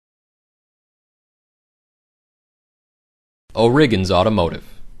O'Regan's Automotive,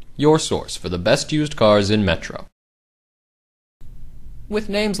 your source for the best used cars in Metro. With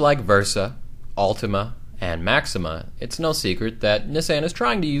names like Versa, Altima, and Maxima, it's no secret that Nissan is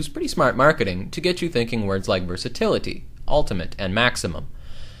trying to use pretty smart marketing to get you thinking words like versatility, ultimate, and maximum.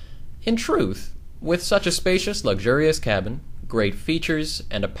 In truth, with such a spacious, luxurious cabin, great features,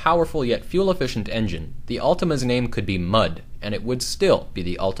 and a powerful yet fuel-efficient engine, the Altima's name could be mud, and it would still be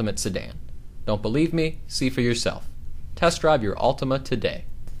the ultimate sedan. Don't believe me? See for yourself. Test drive your Altima today.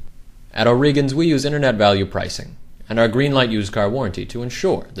 At O'Regan's, we use internet value pricing and our Greenlight used car warranty to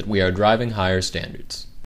ensure that we are driving higher standards.